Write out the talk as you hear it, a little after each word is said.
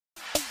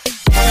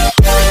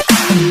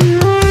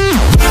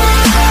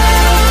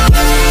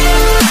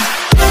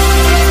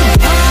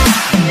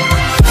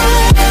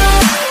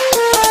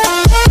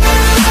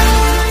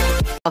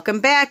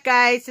Welcome back,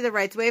 guys, to the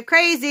Wright's Way of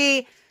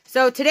Crazy.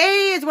 So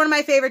today is one of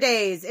my favorite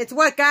days. It's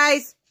what,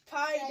 guys?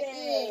 Pie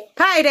day.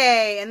 Pie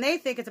day. And they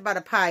think it's about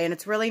a pie, and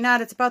it's really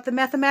not. It's about the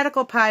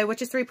mathematical pi,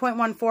 which is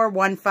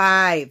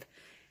 3.1415.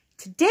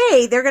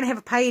 Today, they're going to have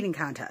a pie eating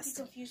contest.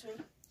 You confuse me.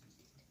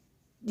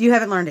 You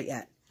haven't learned it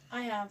yet.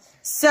 I have.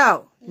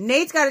 So,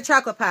 Nate's got a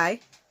chocolate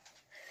pie.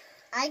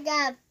 I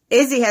got...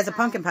 Izzy has a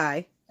pumpkin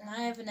pie. And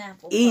I have an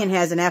apple Ian pie.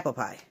 has an apple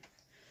pie.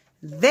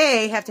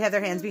 They have to have their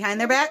hands behind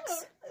their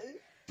backs.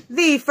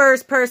 The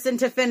first person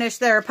to finish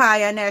their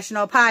pie on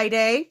National Pie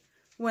Day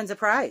wins a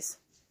prize.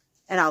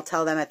 And I'll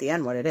tell them at the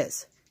end what it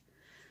is.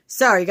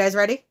 So, are you guys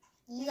ready?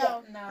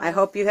 No. I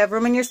hope you have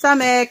room in your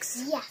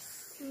stomachs.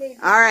 Yes.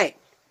 All right.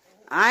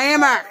 I am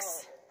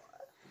Marks.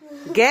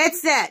 Get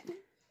set.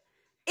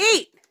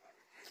 Eat.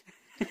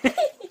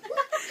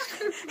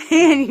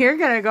 And you're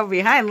going to go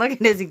behind. Look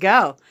at Izzy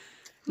go.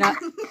 Now,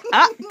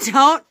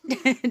 don't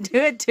do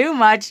it too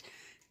much.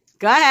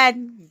 Go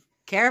ahead.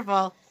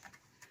 Careful.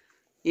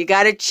 You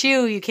got to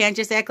chew. You can't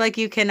just act like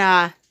you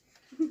can,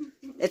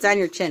 it's on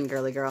your chin,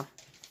 girly girl.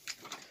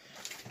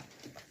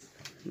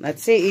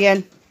 Let's see,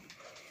 Ian.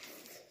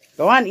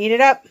 Go on, eat it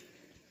up.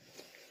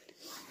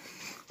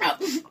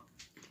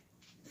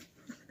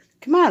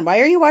 Come on,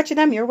 why are you watching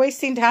them? You're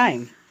wasting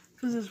time.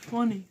 Because it's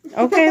funny.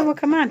 Okay, well,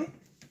 come on.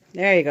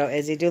 There you go,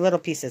 Izzy. Do little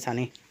pieces,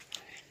 honey.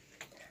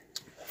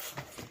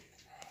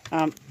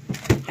 As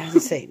I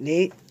say,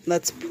 Nate,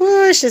 let's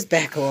push this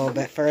back a little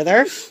bit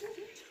further.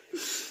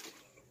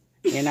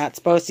 You're not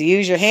supposed to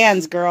use your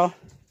hands, girl.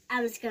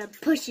 I was going to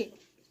push it.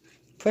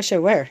 Push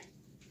it where?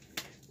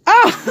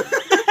 Oh!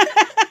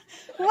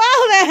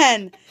 Well,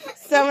 then.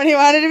 Somebody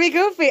wanted to be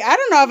goofy. I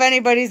don't know if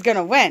anybody's going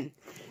to win.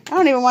 I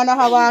don't even want to know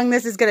how long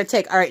this is going to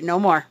take. All right, no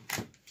more.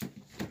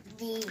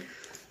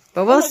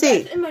 But we'll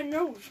see. God, in my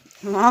nose.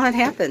 Well, it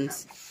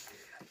happens.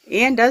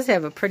 Ian does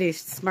have a pretty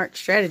smart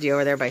strategy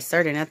over there by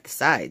starting at the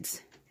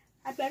sides.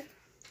 I bet.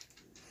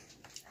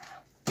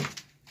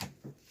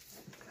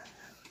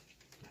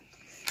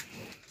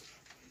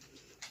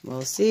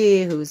 We'll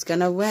see who's going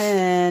to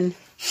win.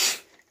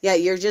 Yeah,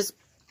 you're just...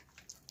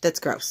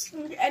 That's gross.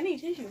 I need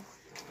tissue.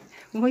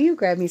 Will you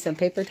grab me some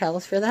paper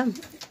towels for them?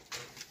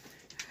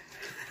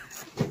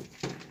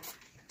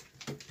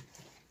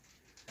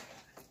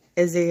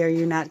 Izzy, are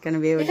you not going to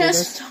be able to do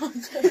this?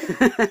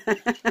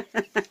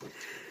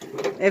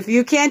 If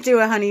you can't do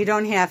it, honey, you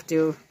don't have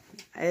to.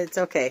 It's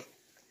okay.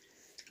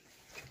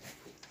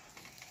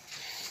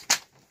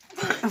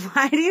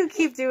 Why do you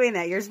keep doing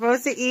that? You're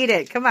supposed to eat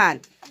it. Come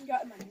on.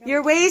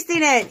 You're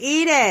wasting it.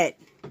 Eat it.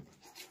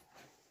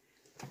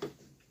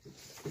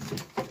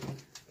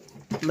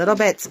 Little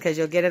bits, because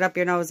you'll get it up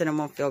your nose and it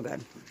won't feel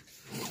good.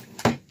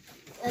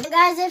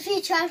 Guys, if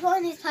you tried one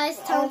of these pies,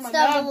 tell us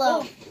down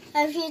below.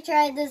 If you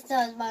tried this,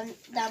 tell us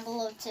down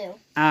below too.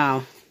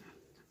 Oh.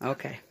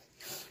 Okay.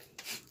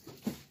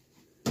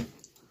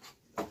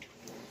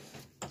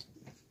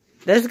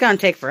 This is going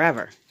to take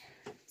forever.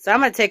 So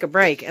I'm going to take a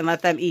break and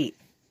let them eat.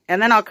 And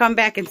then I'll come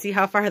back and see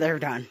how far they're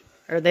done.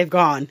 Or they've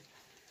gone.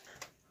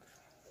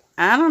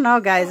 I don't know,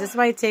 guys. This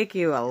might take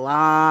you a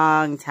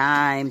long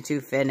time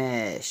to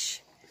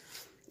finish.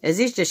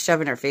 Izzy's just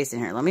shoving her face in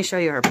here. Let me show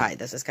you her pie.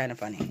 This is kind of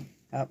funny.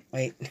 Oh,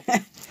 wait.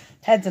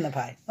 Head's in the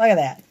pie. Look at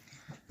that.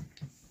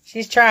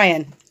 She's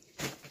trying.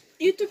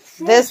 Eat the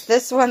crust.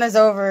 This one is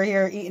over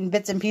here eating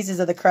bits and pieces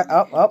of the crust.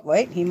 Oh,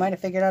 wait. He might have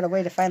figured out a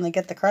way to finally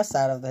get the crust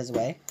out of his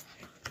way.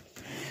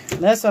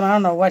 This one, I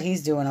don't know what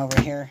he's doing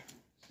over here.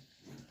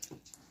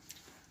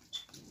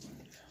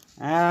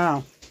 I don't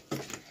know.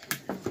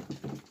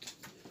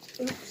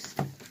 Oops.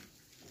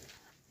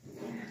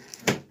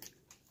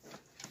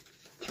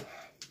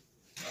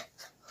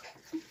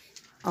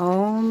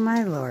 Oh,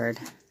 my Lord.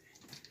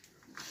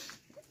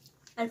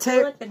 I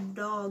feel like a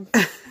dog.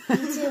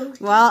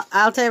 Well,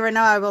 I'll tell you right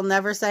now, I will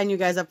never sign you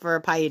guys up for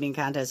a pie eating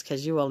contest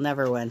because you will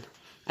never win.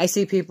 I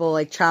see people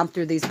like chomp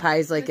through these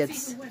pies like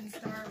it's...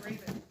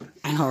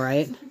 I know,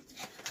 right?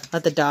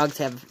 Let the dogs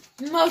have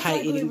Most pie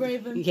likely eating.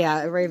 Raven.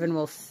 Yeah, a Raven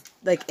will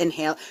like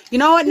inhale. You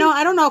know what? No,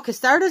 I don't know, because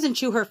Star doesn't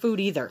chew her food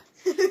either.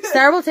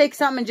 Star will take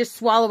something and just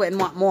swallow it and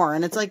want more.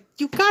 And it's like,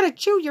 you gotta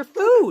chew your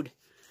food.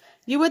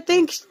 You would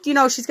think, you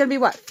know, she's gonna be,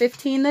 what,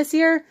 15 this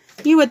year?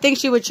 You would think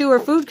she would chew her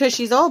food because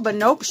she's old, but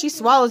nope, she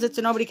swallows it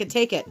so nobody can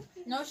take it.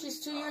 No, she's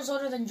 2 years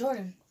older than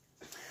Jordan.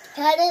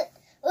 Cut it.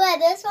 Wait,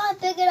 this one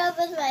pick it up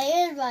with my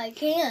hand, but I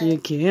can't. You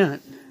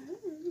can't.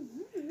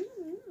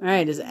 All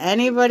right, is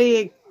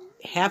anybody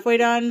halfway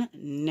done?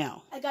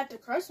 No. I got the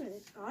crust when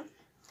it's gone.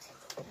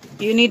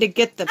 You need to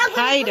get the I'm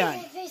pie gonna done.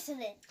 put my face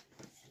in it.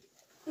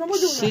 No, we're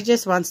doing She that.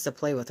 just wants to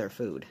play with her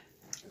food.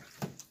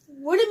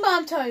 What did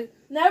Mom tell you?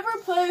 Never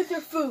play with your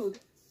food.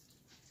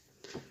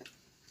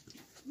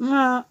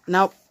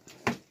 Nope.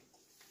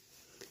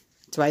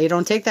 That's why you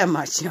don't take that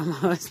much. You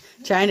almost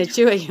trying to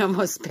chew it, you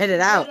almost spit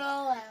it out.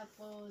 Little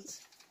apples.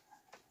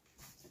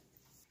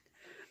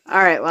 All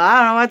right. Well, I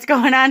don't know what's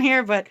going on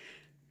here, but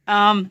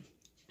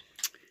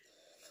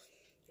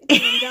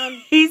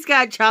he's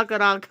got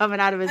chocolate all coming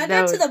out of his I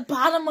got nose. to the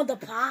bottom of the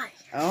pie.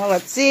 Oh,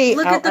 let's see.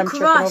 Look at the I'm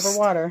crust. tripping over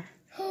water.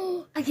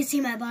 I can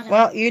see my bottom.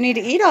 Well, you need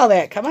to eat all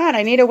that. Come on,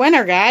 I need a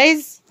winner,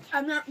 guys.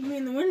 I'm not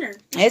being the winner.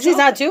 Izzy's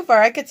not too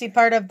far. I could see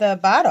part of the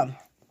bottom.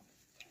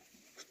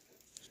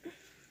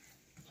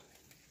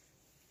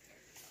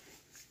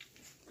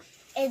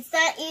 It's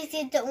not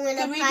easy to win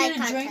a pie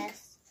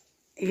contest.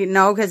 You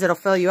know, because it'll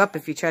fill you up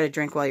if you try to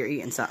drink while you're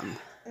eating something.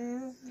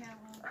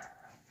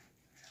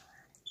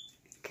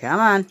 Come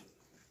on.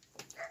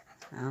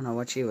 I don't know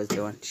what she was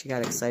doing. She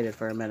got excited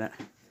for a minute.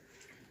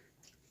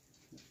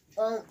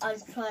 Well, I'm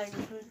trying to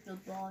get the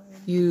bottom.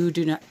 You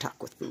do not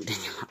talk with food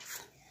in your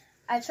mouth.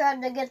 I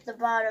tried to get the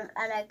bottom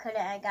and I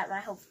couldn't. I got my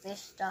whole fish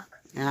stuck.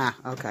 Ah,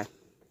 okay.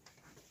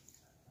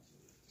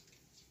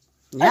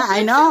 Yeah,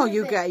 I know.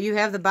 You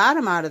have the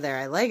bottom out of there.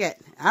 I like it.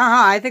 I don't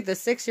know. I think the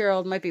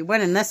 6-year-old might be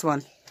winning this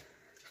one.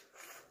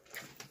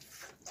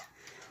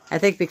 I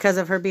think because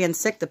of her being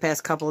sick the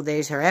past couple of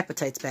days, her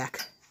appetite's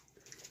back.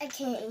 I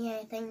can't eat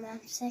anything when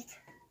I'm sick.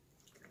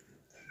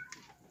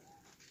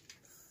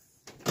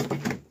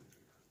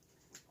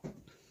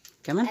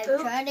 Come on. I'm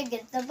trying to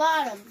get the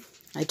bottom.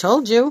 I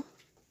told you.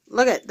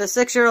 Look at the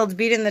 6-year-old's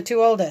beating the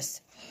 2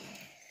 oldest.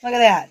 Look at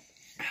that.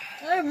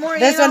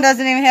 This one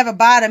doesn't even have a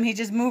bottom. He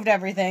just moved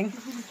everything.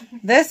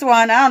 This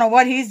one, I don't know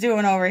what he's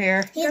doing over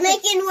here. He's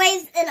making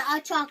waves in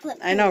a chocolate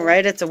pool. I know,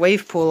 right? It's a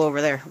wave pool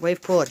over there.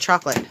 Wave pool of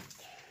chocolate.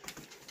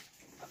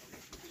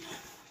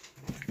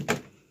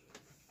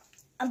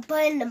 I'm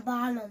putting the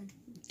bottom.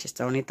 Just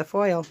don't eat the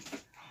foil.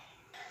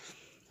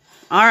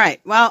 All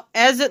right. Well,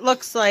 as it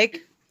looks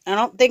like, I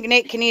don't think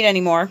Nate can eat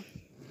anymore.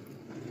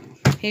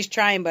 He's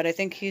trying, but I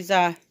think he's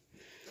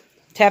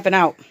tapping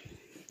out.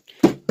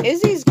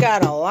 Izzy's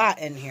got a lot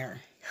in here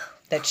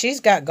that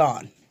she's got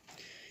gone.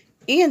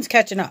 Ian's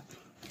catching up.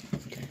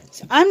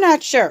 So I'm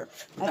not sure.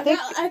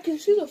 I can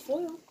see the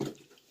foil.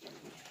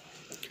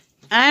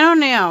 I don't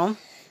know.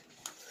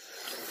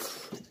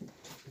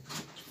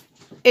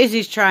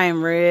 Izzy's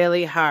trying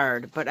really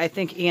hard, but I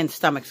think Ian's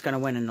stomach's going to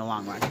win in the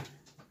long run.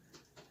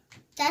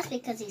 That's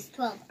because he's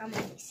 12. I'm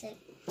only 6.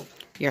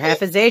 You're half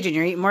his age and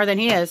you're eating more than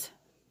he is.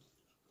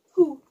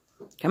 Who?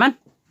 Come on.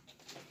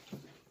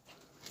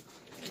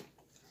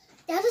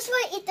 That is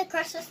why I eat the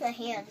crust with my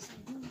hands.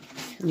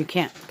 You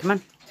can't. Come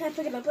on. Can I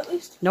pick it up at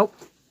least? Nope.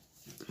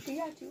 She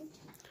got to.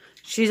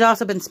 She's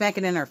also been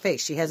smacking it in her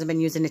face. She hasn't been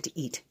using it to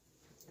eat.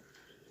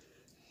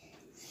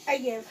 I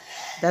give.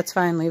 That's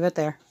fine. Leave it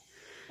there.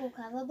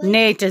 Probably.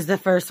 Nate is the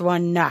first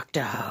one knocked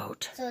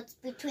out. So it's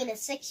between a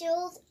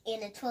 6-year-old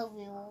and a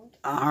 12-year-old.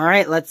 All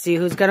right. Let's see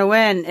who's going to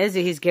win.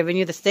 Izzy, he's giving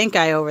you the stink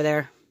eye over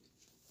there.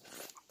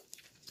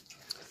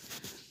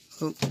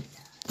 Ooh,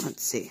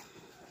 let's see.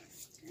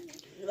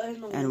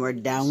 And we're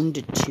down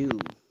to 2.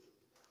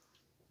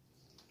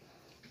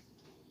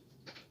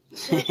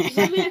 Does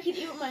that mean I can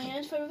eat with my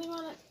hands if I really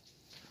want it?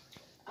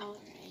 Alright.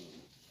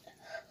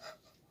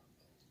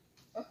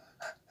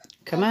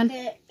 Come on.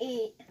 I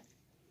eat.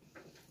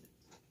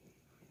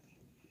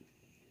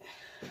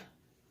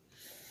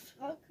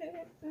 Okay.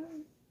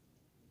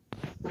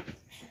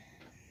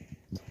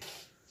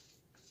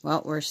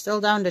 Well, we're still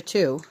down to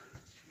 2.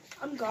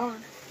 I'm gone.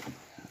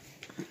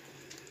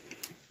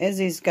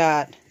 Izzy's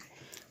got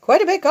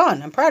quite a bit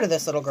gone. I'm proud of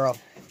this little girl.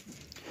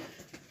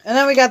 And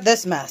then we got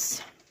this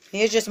mess.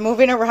 He is just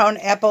moving around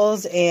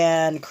apples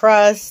and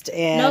crust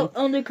and... No,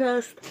 only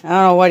crust. I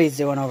don't know what he's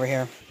doing over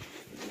here.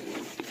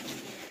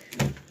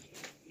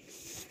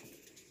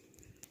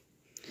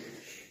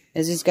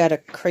 Izzy's got a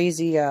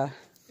crazy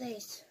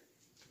Face.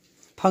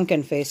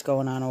 pumpkin face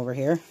going on over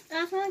here.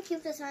 I want to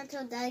keep this on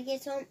until Dad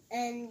gets home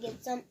and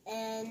gets some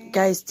and...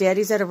 Guys,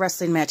 Daddy's at a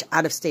wrestling match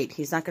out of state.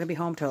 He's not going to be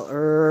home till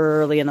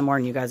early in the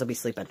morning. You guys will be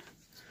sleeping.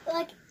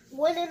 Like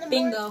 1 in the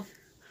Bingo. morning.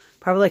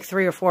 Probably like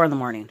 3 or 4 in the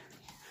morning.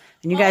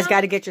 And you guys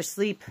got to get your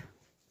sleep.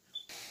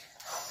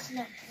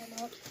 No.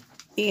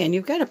 Ian,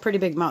 you've got a pretty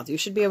big mouth. You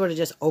should be able to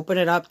just open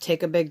it up,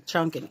 take a big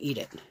chunk, and eat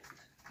it.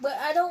 But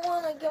I don't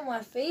want to get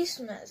my face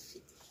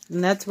messy.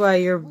 And that's why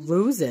you're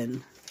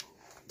losing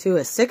to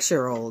a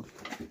 6-year-old.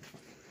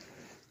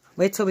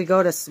 Wait till we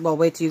go to... Well,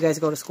 wait till you guys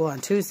go to school on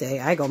Tuesday.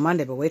 I go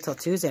Monday, but wait till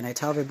Tuesday and I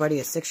tell everybody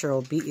a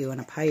 6-year-old beat you in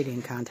a pie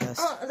eating contest.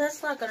 Oh,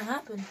 that's not going to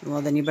happen.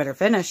 Well, then you better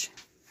finish.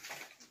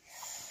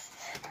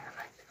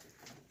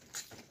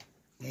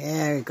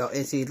 There you go.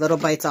 Izzy, little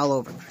bites all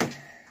over.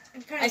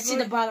 I see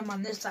the bottom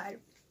on this side.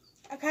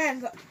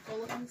 Okay,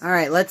 All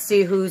right, let's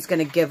see who's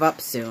going to give up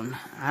soon.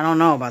 I don't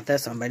know about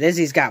this one, but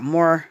Izzy's got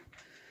more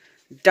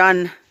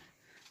done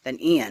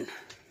than Ian.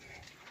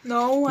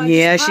 No,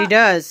 Yeah, she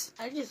does.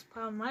 I just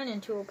piled mine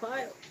into a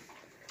pile.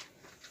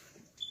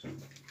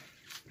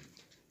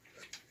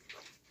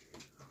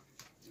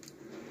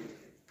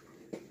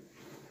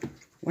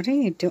 What are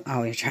you doing?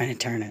 Oh, you're trying to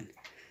turn it.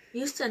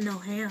 You said no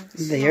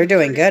hands. You're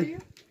doing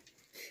good.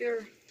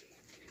 Sure.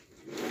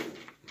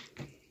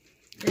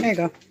 There you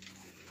go.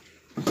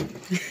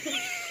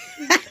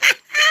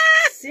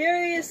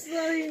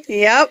 Seriously?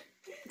 Yep.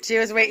 She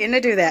was waiting to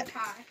do that.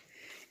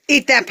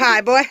 Eat that pie,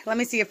 boy. Let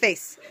me see your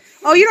face.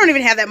 Oh, you don't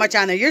even have that much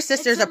on there. Your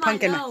sister's a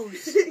pumpkin.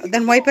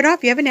 Then wipe it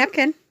off. You have a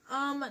napkin.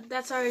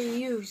 That's already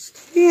used.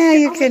 Yeah,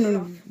 you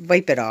can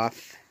wipe it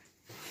off.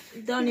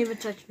 Don't even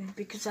touch me,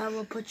 because I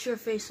will put your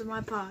face in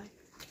my pie.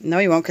 No,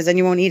 you won't, because then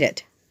you won't eat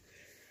it.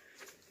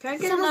 Can I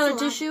get another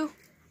tissue?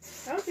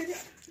 Okay.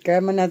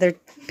 Grab another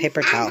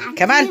paper towel.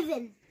 Come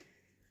on.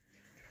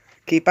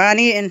 Keep on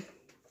eating.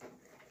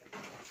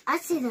 I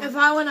see that. If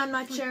I went on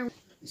my chair.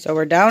 So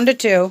we're down to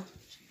 2.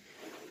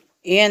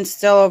 Ian's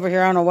still over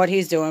here. I don't know what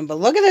he's doing. But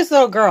look at this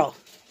little girl.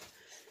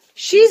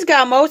 She's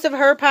got most of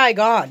her pie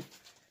gone.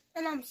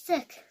 And I'm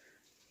sick.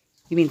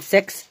 You mean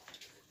 6?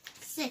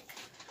 Sick.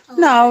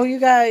 No,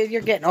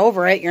 you're getting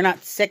over it. You're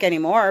not sick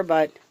anymore,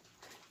 but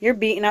you're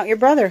beating out your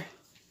brother.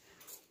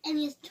 And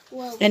he's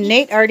 12. And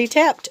Nate already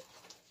tapped.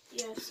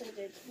 Yes, I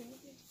did.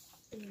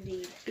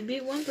 Indeed. You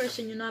beat one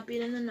person, you're not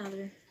beating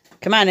another.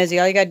 Come on, Izzy.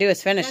 All you got to do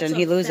is finish, and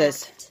he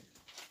loses. Fact.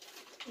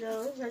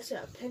 No, that's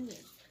an opinion.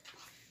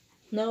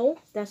 No,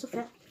 that's a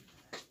fact.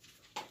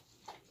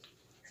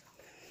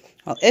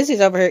 Well,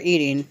 Izzy's over here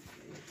eating.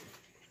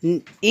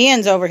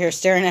 Ian's over here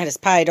staring at his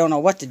pie. Don't know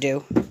what to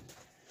do.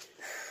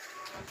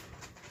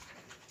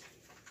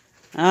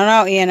 I don't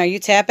know, Ian. Are you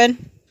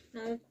tapping?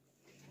 No.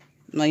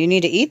 Well, you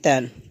need to eat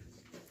then.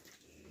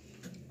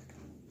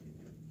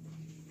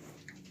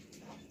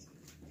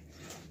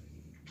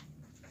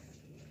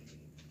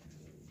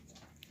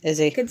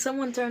 Izzy, Can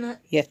someone turn it?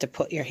 you have to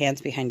put your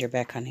hands behind your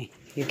back, honey.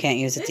 You can't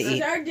use it to eat. This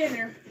is our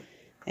dinner.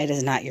 It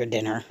is not your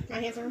dinner. My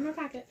hands are in my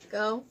pocket.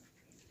 Go.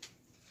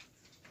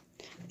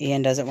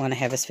 Ian doesn't want to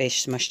have his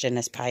face smushed in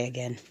his pie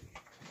again.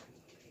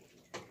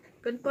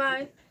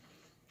 Goodbye.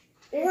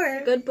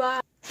 Or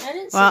Goodbye. I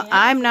didn't Well, say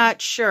I'm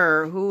not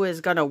sure who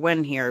is going to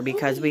win here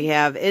because we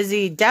have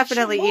Izzy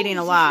definitely eating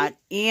a lot.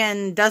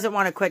 Ian doesn't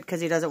want to quit because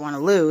he doesn't want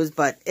to lose,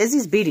 but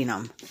Izzy's beating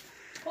him.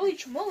 Holy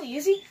chamoly,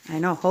 is he? I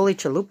know. Holy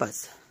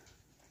chalupas.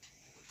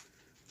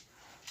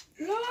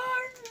 Lord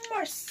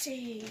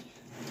mercy.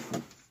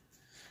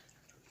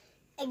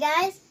 Hey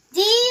guys,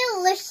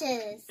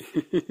 delicious.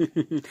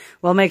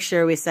 We'll make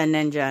sure we send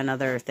Ninja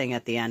another thing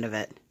at the end of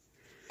it.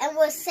 And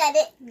we'll set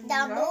it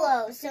down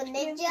below. So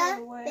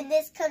Ninja, when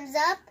this comes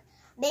up,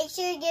 make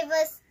sure you give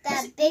us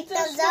that big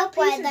thumbs up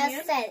while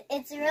that's set.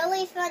 It's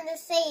really fun to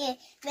say it,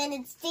 man.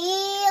 It's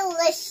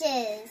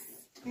delicious.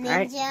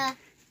 Ninja. Right.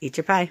 Eat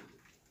your pie.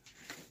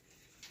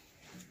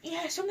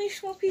 Yeah, so many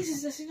small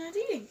pieces that he's not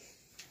eating.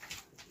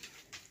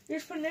 You're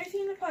just putting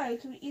everything in the pie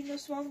to eat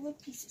those small little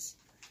pieces.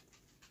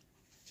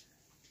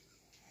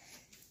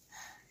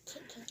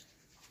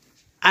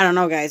 I don't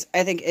know, guys.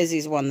 I think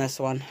Izzy's won this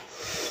one.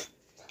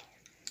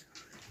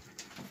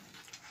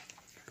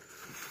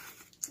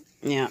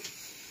 Yeah.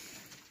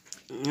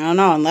 I don't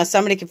know. Unless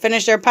somebody can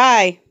finish their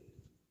pie,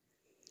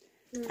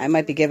 I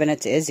might be giving it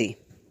to Izzy.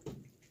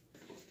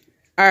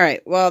 All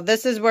right. Well,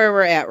 this is where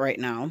we're at right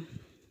now.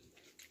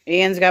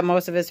 Ian's got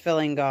most of his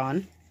filling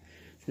gone.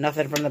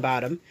 Nothing from the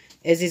bottom.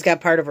 Izzy's got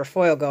part of her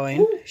foil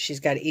going. Ooh. She's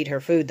got to eat her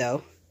food,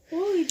 though.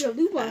 Holy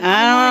chalupa.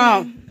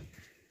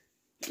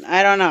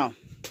 I don't know.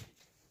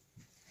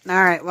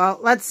 All right. Well,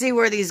 let's see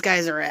where these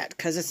guys are at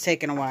because it's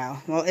taking a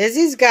while. Well,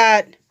 Izzy's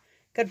got a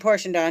good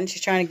portion done.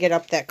 She's trying to get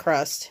up that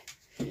crust.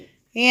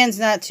 Ian's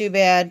not too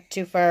bad.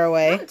 Too far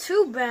away. Not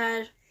too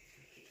bad.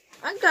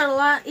 I got a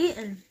lot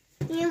eaten.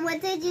 Ian,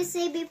 what did you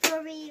say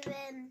before we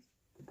even...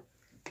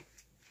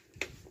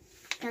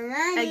 Come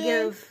on, I Ian.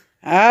 give.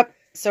 Up.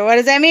 So what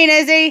does that mean,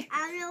 Izzy?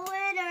 I'm the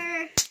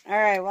winner.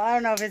 All right. Well, I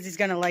don't know if Izzy's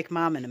going to like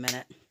Mom in a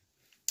minute.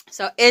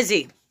 So,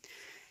 Izzy,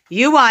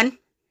 you won.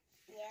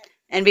 Yep.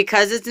 And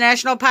because it's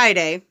National Pie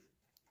Day,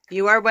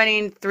 you are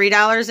winning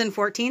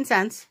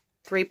 $3.14,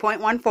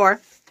 3.14.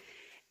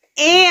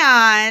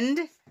 And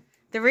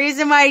the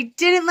reason why I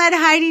didn't let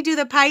Heidi do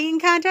the pie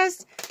eating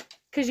contest,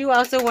 because you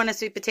also won a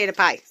sweet potato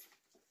pie.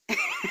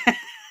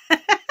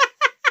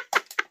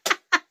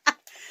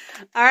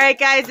 All right,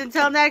 guys,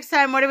 until next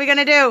time, what are we going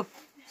to do?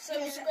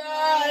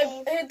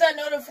 Subscribe, hit that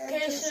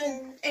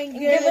notification, and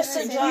give us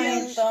a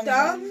giant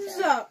thumbs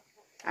up.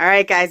 All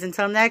right, guys,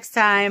 until next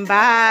time,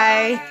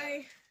 bye.